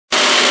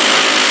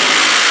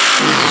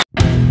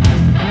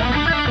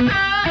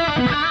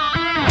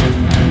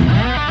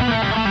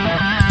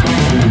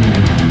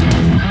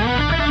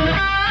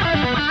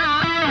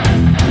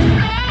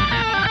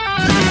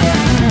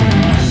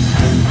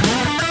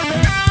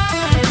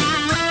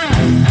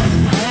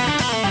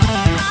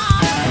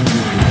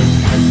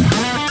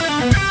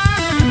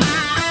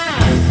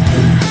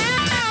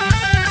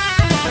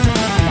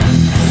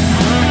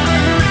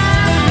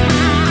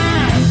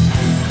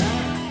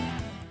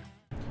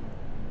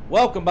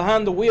Welcome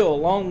behind the wheel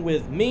along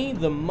with me,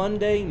 the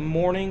Monday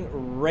Morning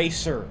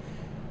Racer.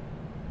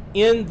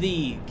 In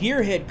the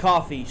Gearhead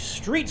Coffee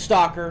Street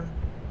Stocker,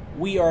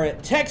 we are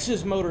at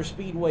Texas Motor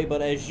Speedway,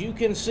 but as you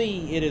can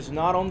see, it is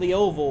not on the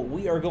oval.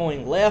 We are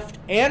going left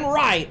and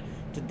right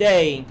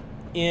today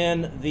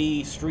in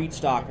the Street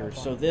Stocker.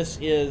 So this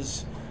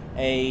is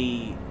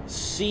a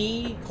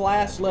C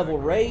class level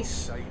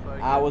race.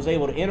 I was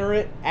able to enter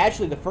it.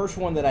 Actually, the first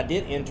one that I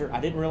did enter, I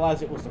didn't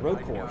realize it was the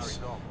road course.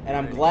 And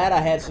I'm glad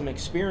I had some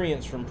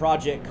experience from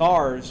Project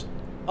Cars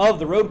of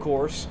the road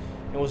course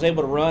and was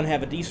able to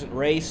have a decent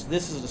race.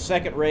 This is the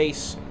second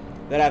race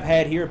that I've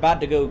had here,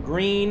 about to go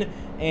green,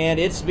 and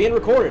it's being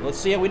recorded. Let's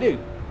see how we do.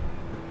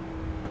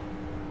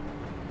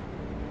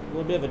 A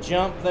little bit of a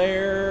jump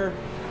there.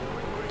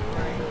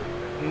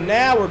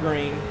 Now we're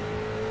green.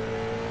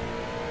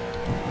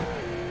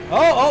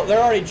 Oh,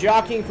 they're already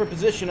jockeying for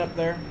position up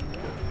there.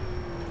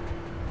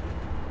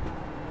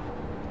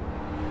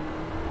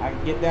 I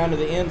can get down to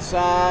the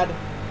inside.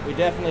 We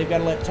definitely have got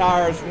to let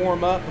tires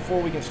warm up before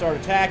we can start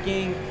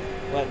attacking.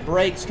 Let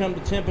brakes come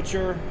to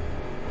temperature.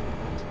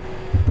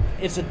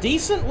 It's a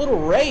decent little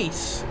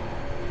race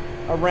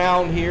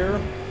around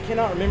here.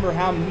 Cannot remember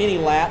how many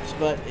laps,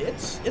 but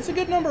it's a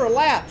good number of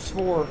laps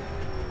for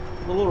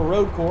the little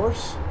road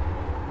course.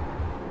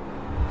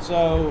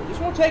 So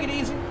just want to take it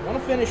easy. Want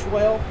to finish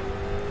well.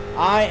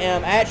 I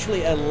am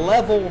actually a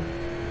level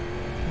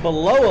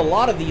below a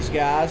lot of these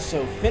guys,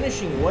 so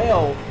finishing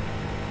well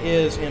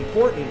is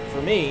important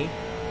for me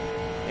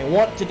and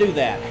want to do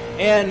that.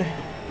 And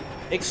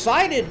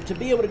excited to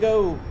be able to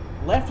go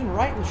left and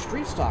right in the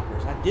Street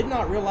Stockers. I did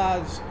not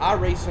realize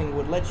iRacing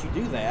would let you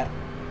do that.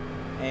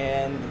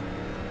 And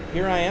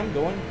here I am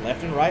going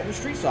left and right in the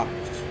Street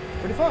Stockers. It's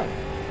pretty fun.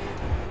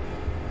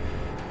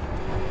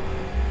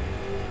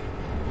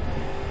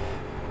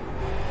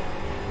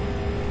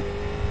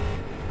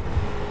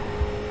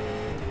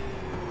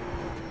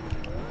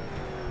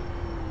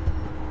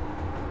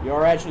 You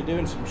are actually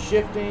doing some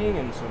shifting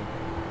and some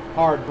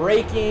hard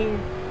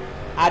braking.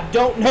 I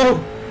don't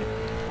know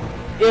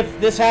if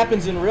this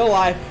happens in real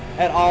life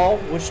at all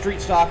with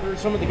Street Stockers.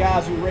 Some of the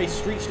guys who race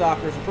Street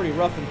Stockers are pretty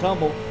rough and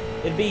tumble.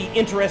 It'd be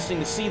interesting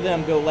to see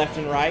them go left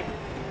and right.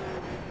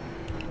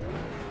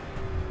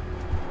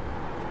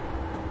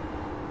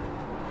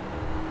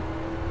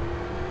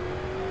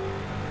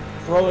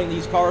 Throwing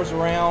these cars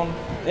around.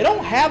 They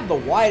don't have the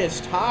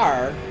widest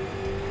tire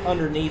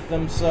underneath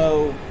them,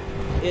 so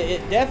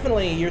it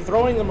definitely, you're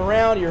throwing them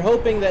around, you're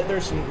hoping that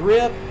there's some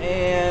grip,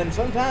 and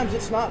sometimes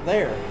it's not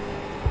there.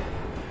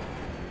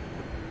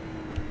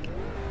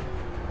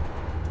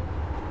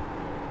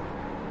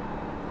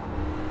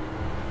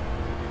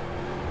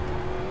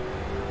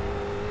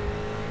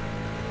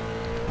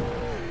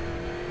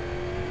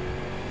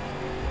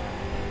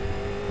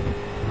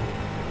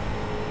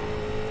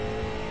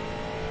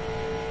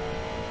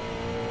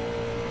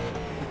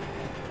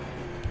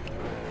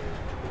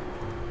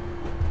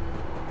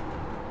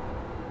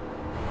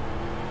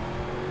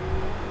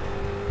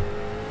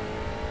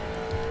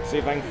 See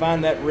if I can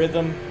find that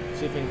rhythm,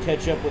 see if I can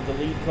catch up with the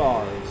lead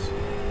cars.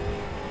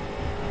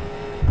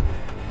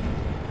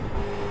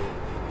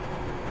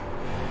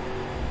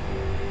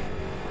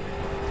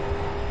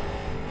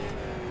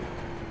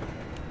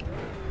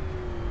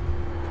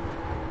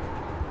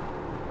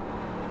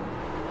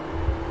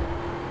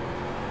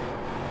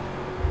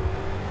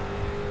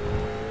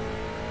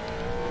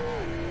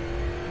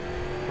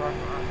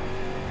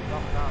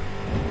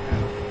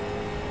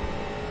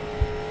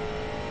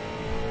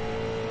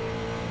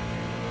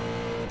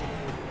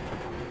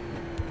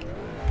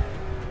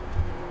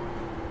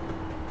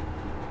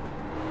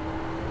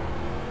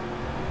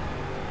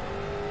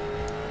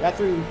 Got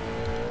through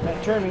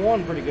that turn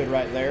one pretty good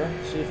right there.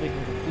 See if we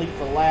can complete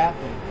the lap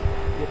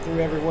and get through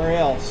everywhere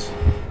else.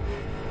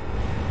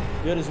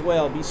 Good as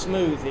well. Be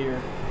smooth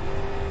here.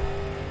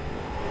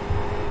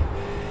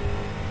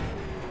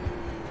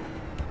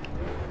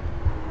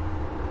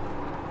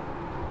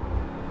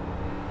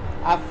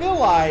 I feel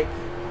like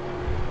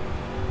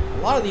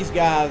a lot of these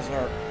guys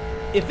are,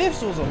 if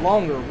this was a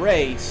longer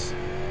race,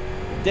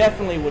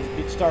 definitely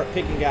would start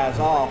picking guys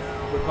off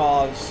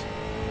because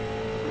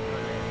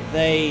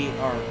they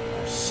are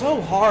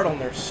so hard on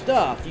their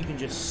stuff, you can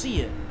just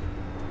see it.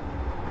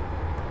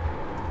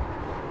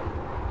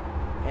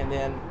 And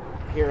then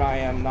here I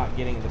am not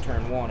getting into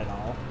turn one at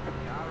all,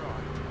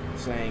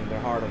 saying they're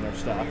hard on their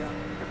stuff.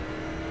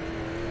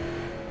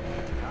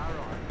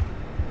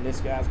 And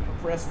this guy's gonna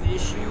press the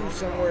issue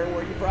somewhere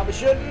where you probably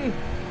shouldn't.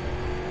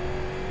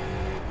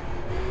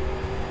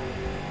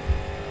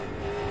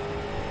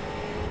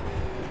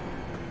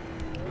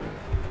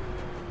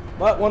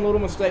 But one little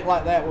mistake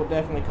like that will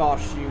definitely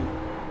cost you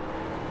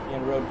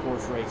in road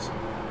course racing.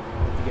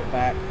 Have to get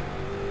back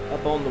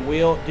up on the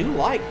wheel. Do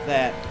like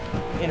that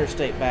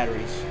interstate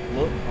batteries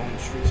look on the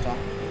Street Stocker.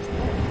 It's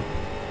cool.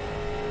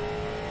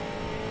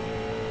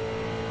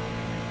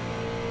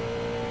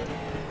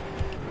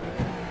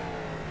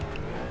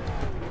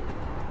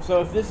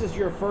 So if this is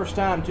your first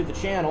time to the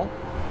channel,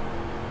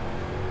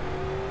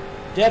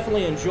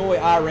 Definitely enjoy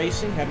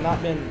iRacing. Have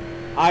not been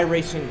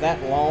iRacing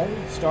that long.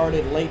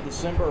 Started late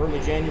December, early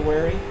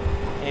January,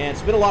 and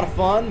it's been a lot of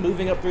fun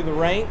moving up through the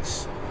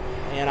ranks.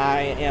 And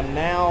I am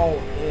now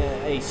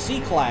in a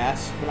C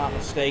class, if I'm not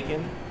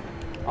mistaken,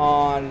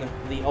 on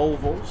the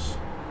ovals.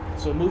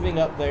 So moving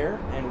up there,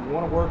 and we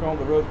want to work on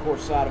the road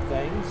course side of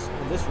things.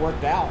 And this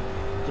worked out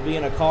to be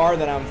in a car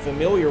that I'm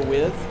familiar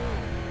with,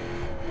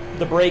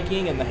 the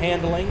braking and the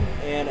handling,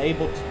 and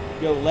able to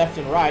go left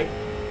and right.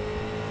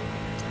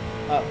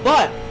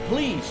 But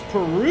please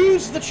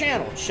peruse the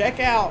channel. Check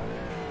out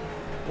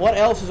what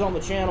else is on the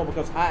channel,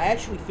 because I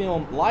actually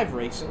filmed live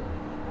racing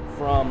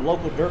from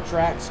local dirt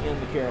tracks in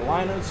the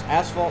Carolinas,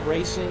 asphalt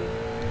racing,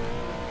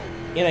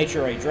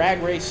 NHRA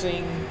drag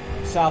racing,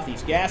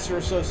 Southeast Gasser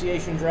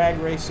Association drag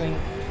racing.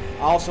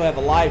 I also have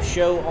a live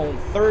show on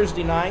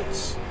Thursday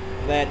nights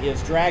that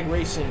is drag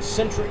racing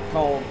centric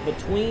called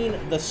Between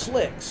the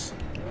Slicks.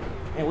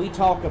 And we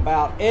talk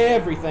about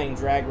everything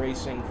drag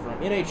racing, from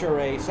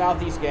NHRA,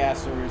 Southeast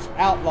Gassers,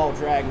 outlaw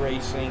drag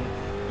racing,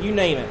 you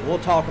name it. We'll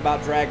talk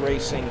about drag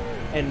racing.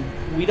 And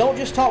we don't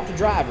just talk to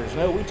drivers.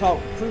 No, we talk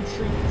to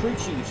crew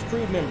chiefs,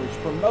 crew members,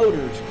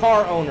 promoters,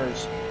 car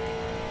owners,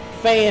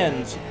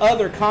 fans,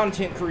 other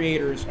content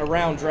creators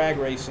around drag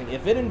racing.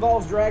 If it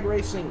involves drag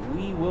racing,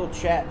 we will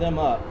chat them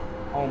up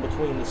on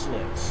Between the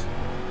Slicks.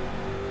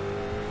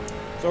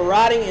 So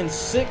riding in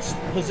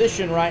 6th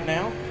position right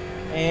now.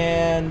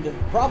 And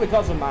probably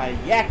because of my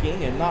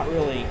yakking and not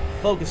really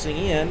focusing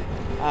in,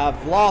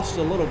 I've lost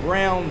a little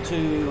ground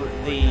to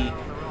the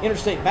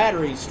Interstate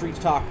Batteries Street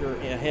Talker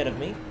ahead of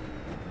me.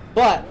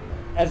 But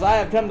as I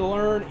have come to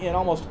learn in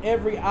almost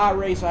every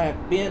iRace I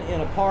have been in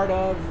a part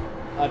of,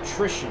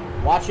 attrition.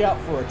 Watch out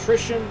for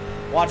attrition.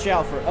 Watch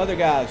out for other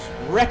guys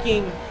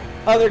wrecking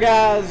other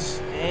guys,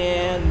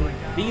 and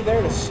be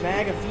there to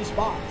snag a few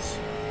spots.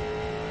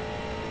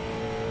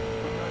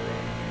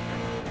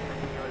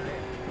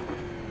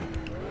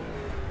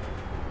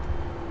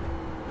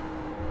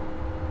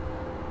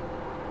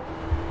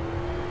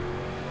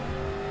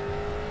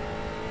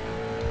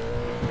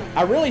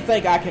 I really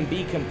think I can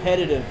be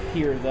competitive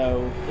here,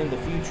 though, in the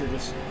future,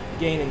 just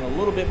gaining a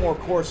little bit more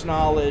course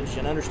knowledge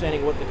and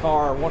understanding what the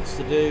car wants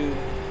to do.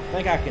 I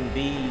think I can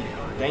be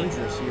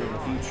dangerous here in the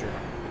future.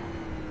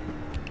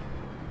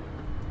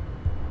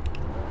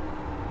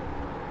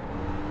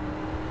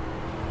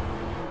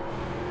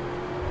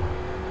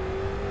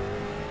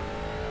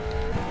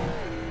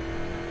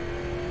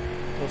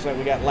 Looks like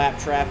we got lap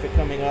traffic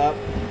coming up.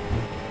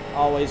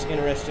 Always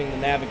interesting to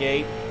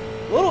navigate.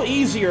 A little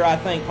easier, I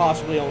think,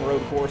 possibly on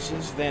road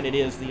courses than it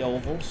is the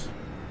ovals.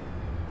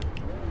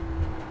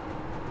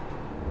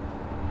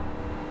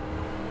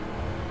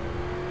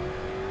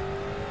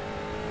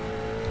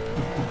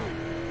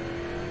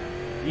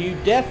 You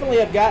definitely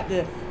have got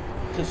to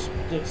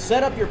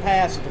set up your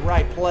pass at the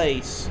right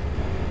place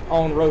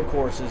on road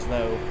courses,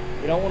 though.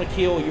 You don't want to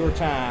kill your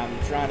time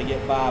trying to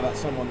get by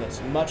someone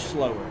that's much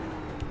slower.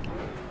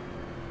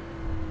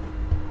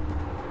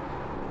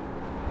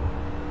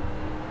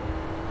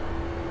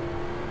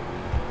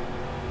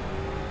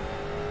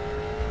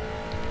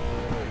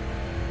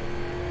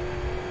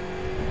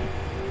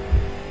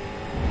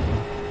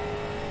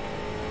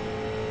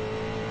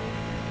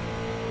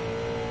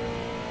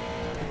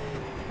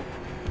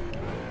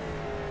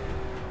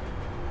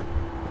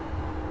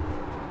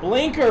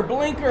 Blinker,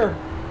 blinker.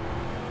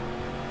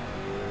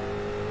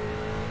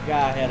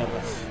 Guy ahead of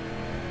us.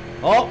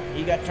 Oh,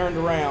 he got turned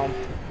around.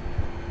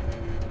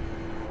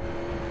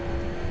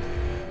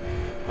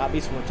 Might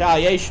be some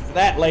retaliation for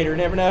that later,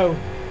 never know.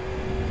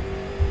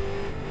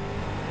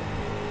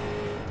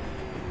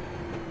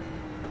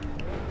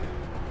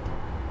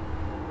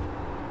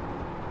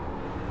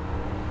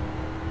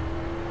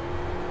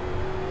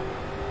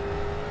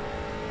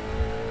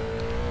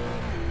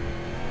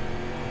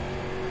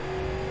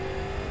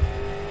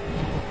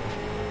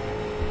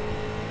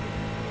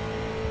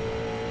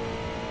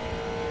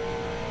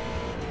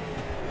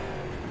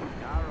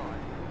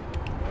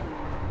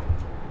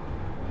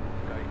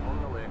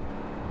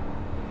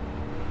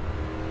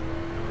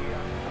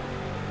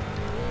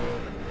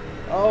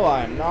 Oh,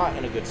 I am not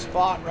in a good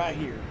spot right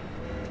here.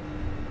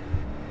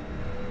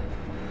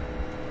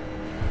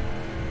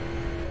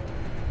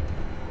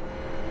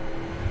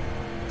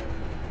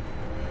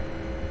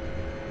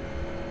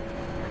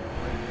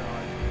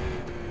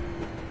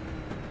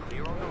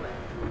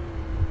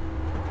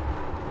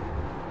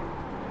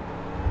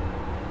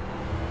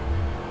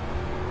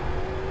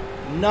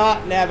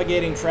 Not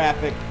navigating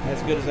traffic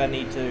as good as I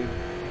need to.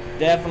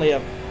 Definitely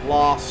have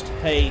lost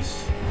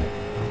pace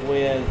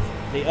with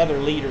the other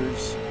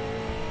leaders.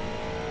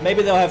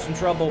 Maybe they'll have some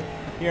trouble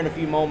here in a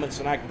few moments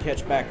and I can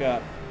catch back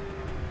up.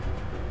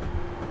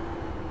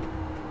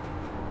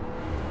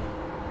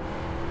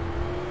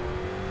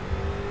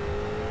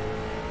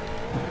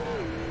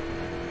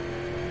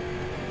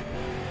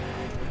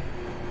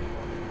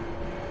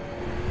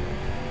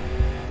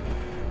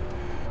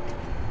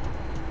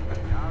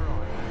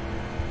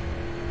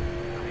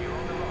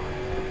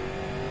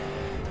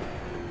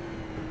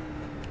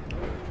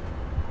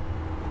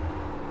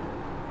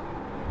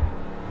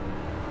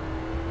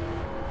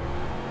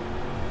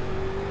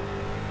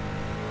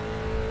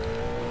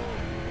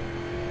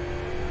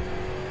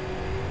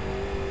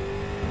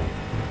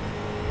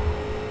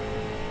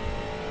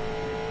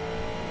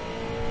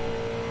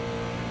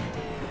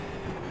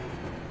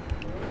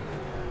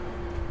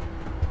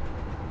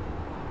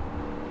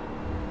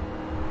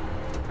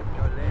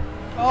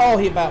 Oh,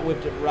 he about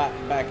whipped it right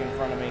back in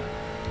front of me.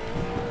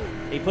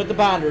 He put the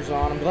binders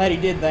on. I'm glad he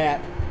did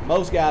that.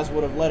 Most guys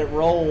would have let it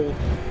roll.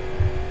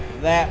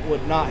 That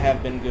would not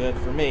have been good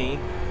for me.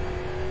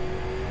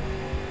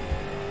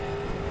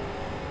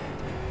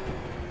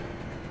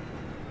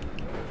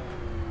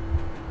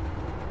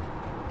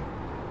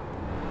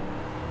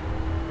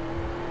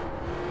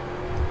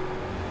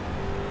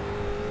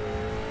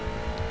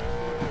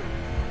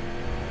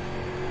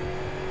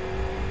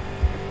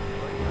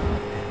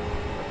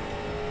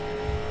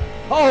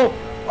 Oh,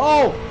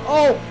 oh,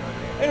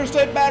 oh!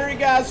 Interstate battery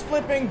guy's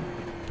flipping.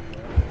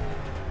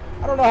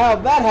 I don't know how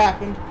that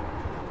happened.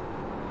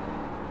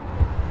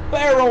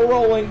 Barrel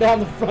rolling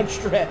down the front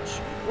stretch,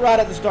 right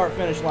at the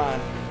start-finish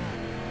line.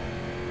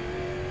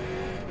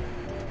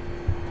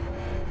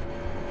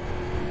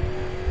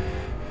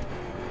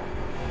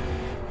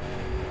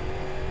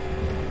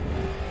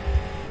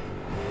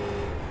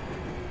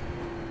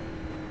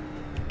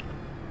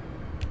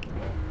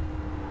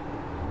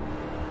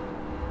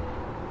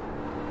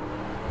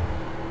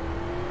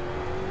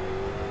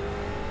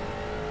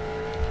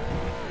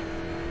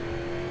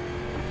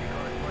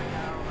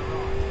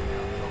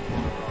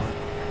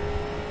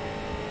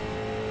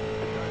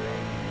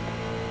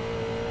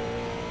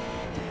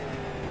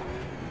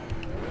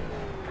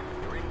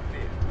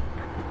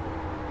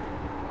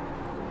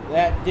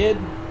 That did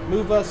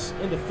move us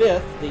into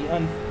 5th, the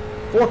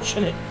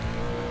unfortunate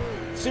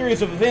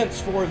series of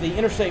events for the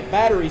Interstate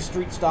Battery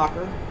Street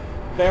Stocker.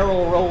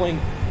 Barrel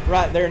rolling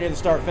right there near the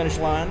start-finish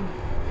line.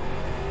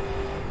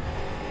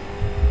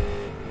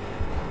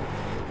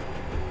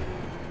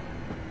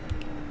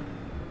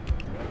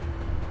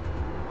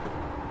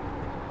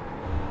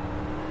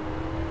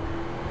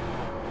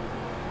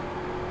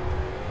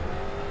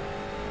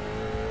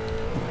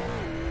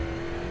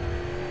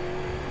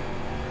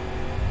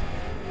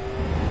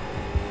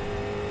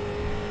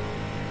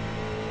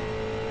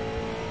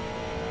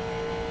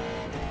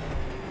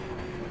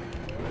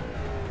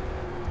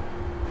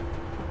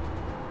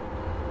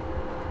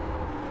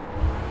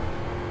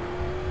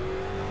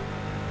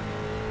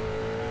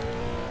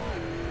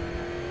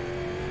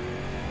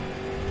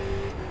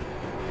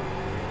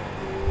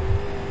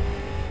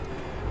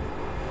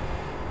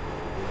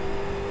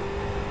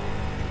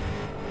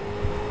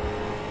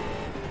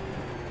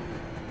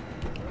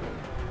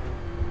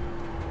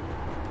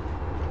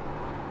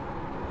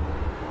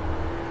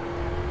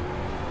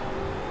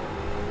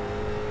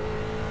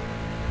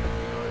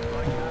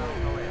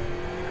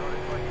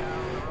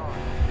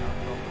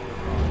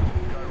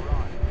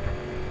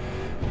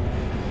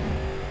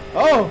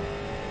 Oh!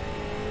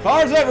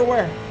 Cars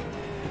everywhere!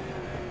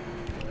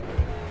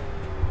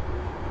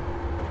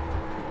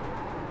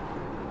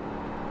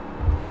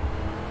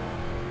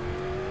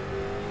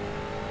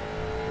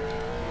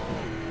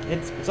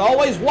 It's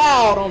always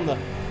wild on the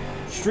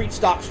street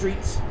stock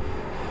streets.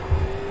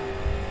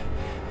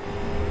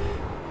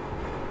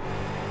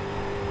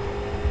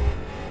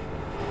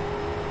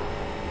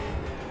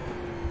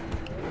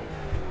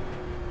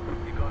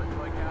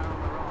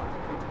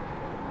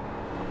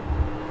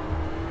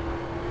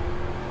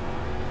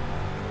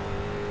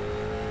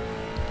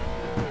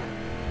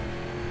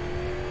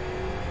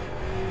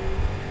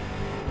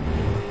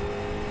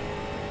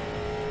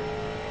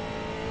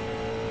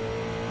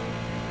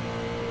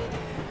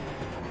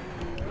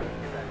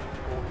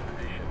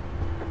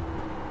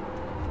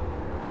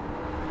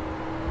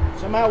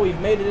 Somehow we've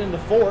made it into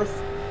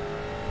 4th.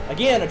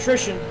 Again,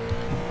 attrition.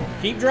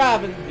 Keep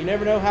driving. You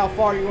never know how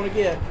far you're going to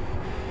get.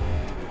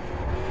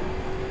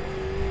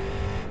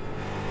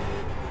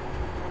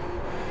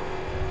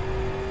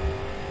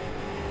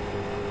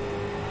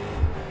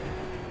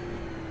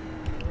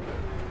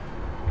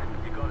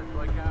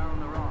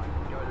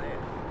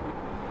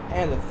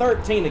 And the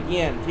 13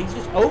 again. He's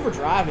just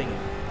overdriving it.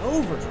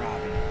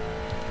 Overdriving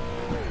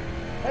it.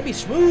 That'd be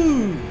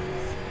smooth.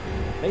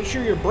 Make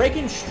sure you're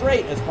braking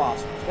straight as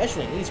possible,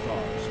 especially in these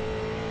cars.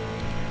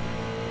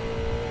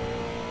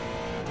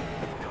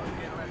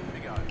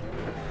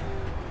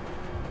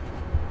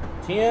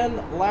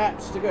 Ten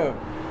laps to go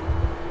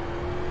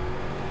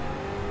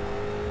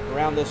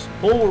around this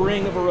bull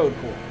ring of a road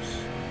course.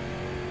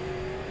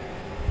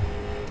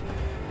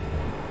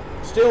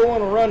 Still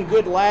want to run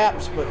good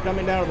laps, but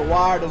coming down to the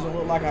wire doesn't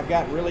look like I've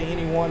got really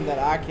anyone that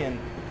I can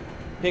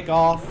pick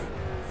off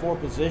for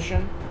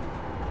position.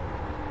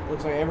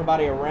 Looks like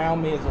everybody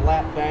around me is a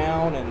lap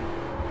down, and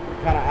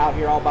I'm kind of out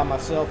here all by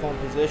myself on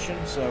position.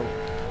 So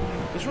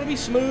just want to be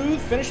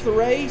smooth, finish the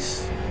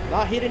race,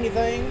 not hit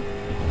anything,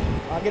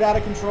 not get out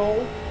of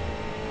control.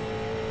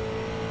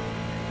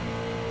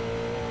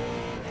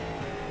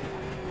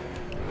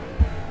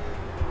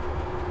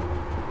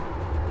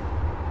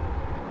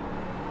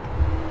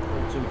 A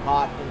little too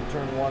hot in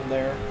turn 1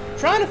 there.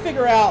 Trying to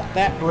figure out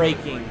that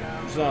braking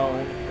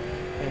zone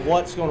and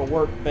what's going to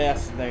work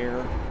best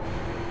there.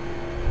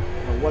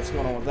 What's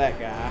going on with that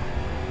guy?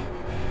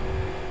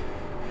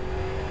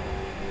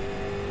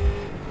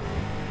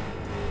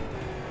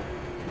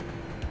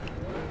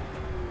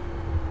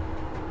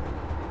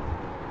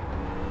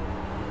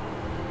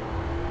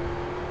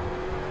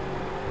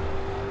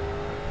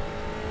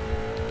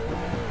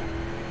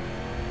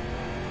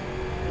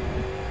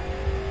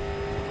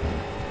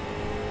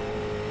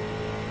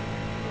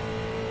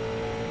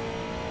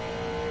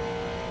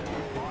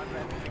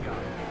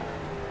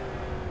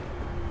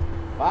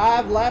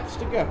 5 laps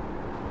to go.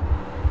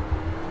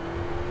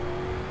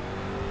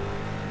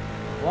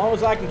 As long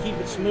as I can keep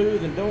it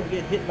smooth and don't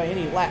get hit by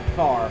any lap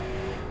car,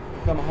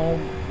 I'll come home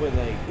with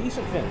a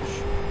decent finish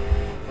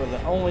for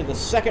only the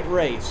second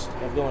race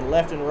of going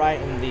left and right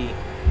in the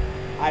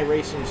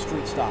iRacing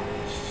Street Stock.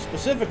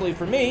 Specifically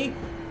for me,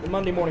 the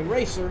Monday Morning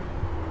Racer,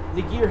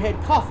 the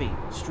Gearhead Coffee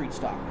Street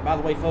Stock. By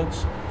the way,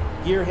 folks,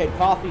 Gearhead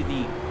Coffee,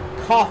 the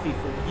coffee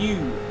for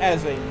you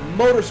as a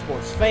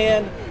motorsports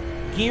fan.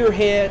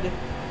 Gearhead,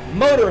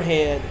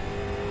 Motorhead,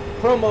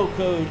 promo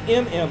code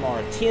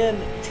MMR10,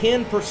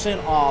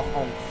 10% off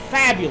on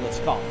fabulous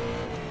coffee.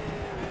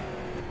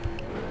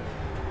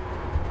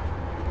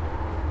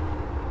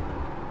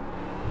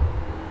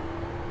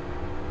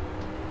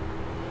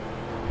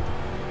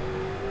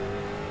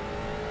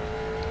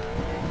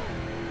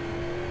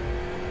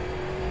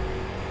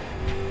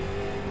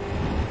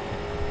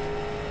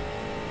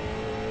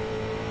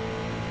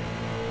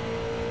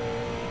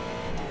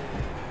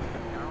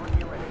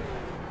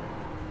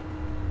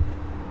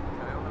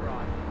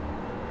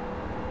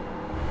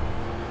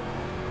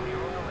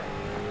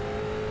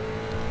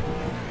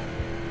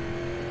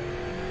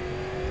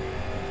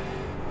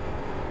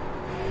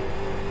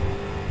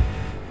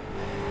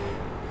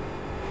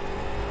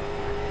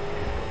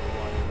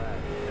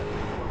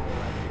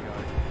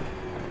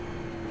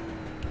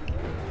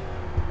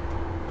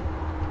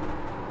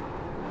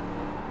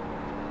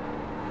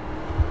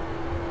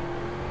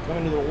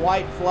 Coming to the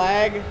white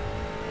flag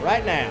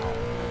right now.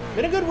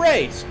 Been a good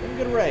race. Been a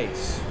good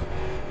race.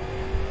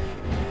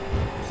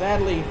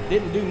 Sadly,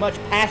 didn't do much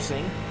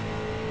passing.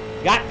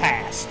 Got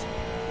passed.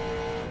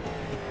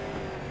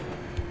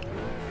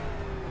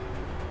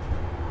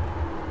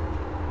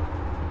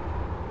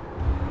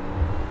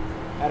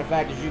 Matter of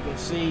fact, as you can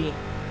see,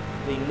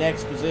 the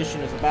next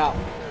position is about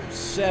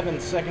 7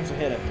 seconds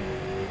ahead of me.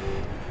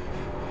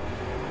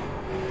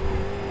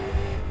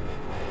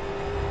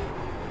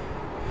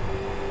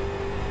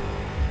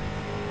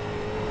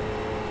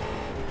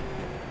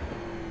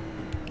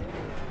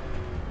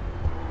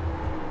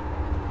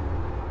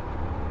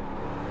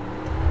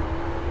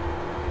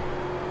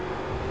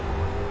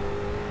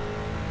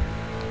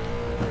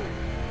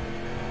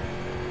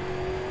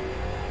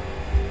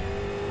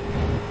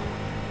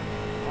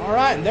 All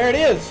right, and there it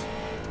is.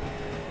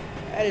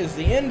 That is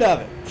the end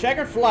of it.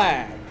 Checkered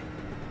flag.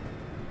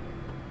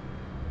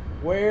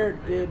 Where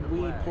did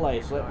we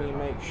place? Let me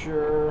make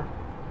sure.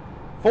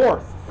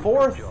 Fourth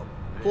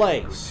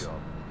place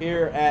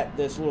here at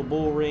this little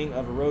bull ring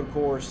of a road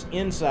course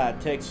inside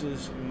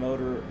Texas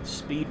Motor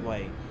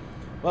Speedway.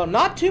 Well,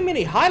 not too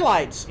many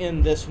highlights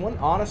in this one,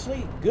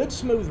 honestly. Good,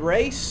 smooth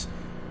race.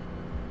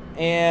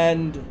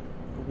 And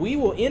we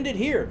will end it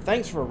here.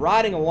 Thanks for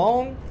riding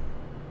along.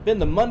 I'm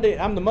the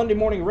Monday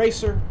Morning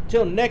Racer.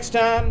 Till next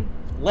time,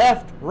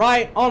 left,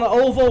 right, on an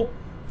oval,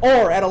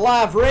 or at a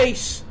live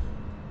race.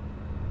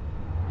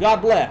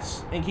 God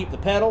bless, and keep the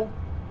pedal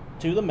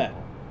to the metal.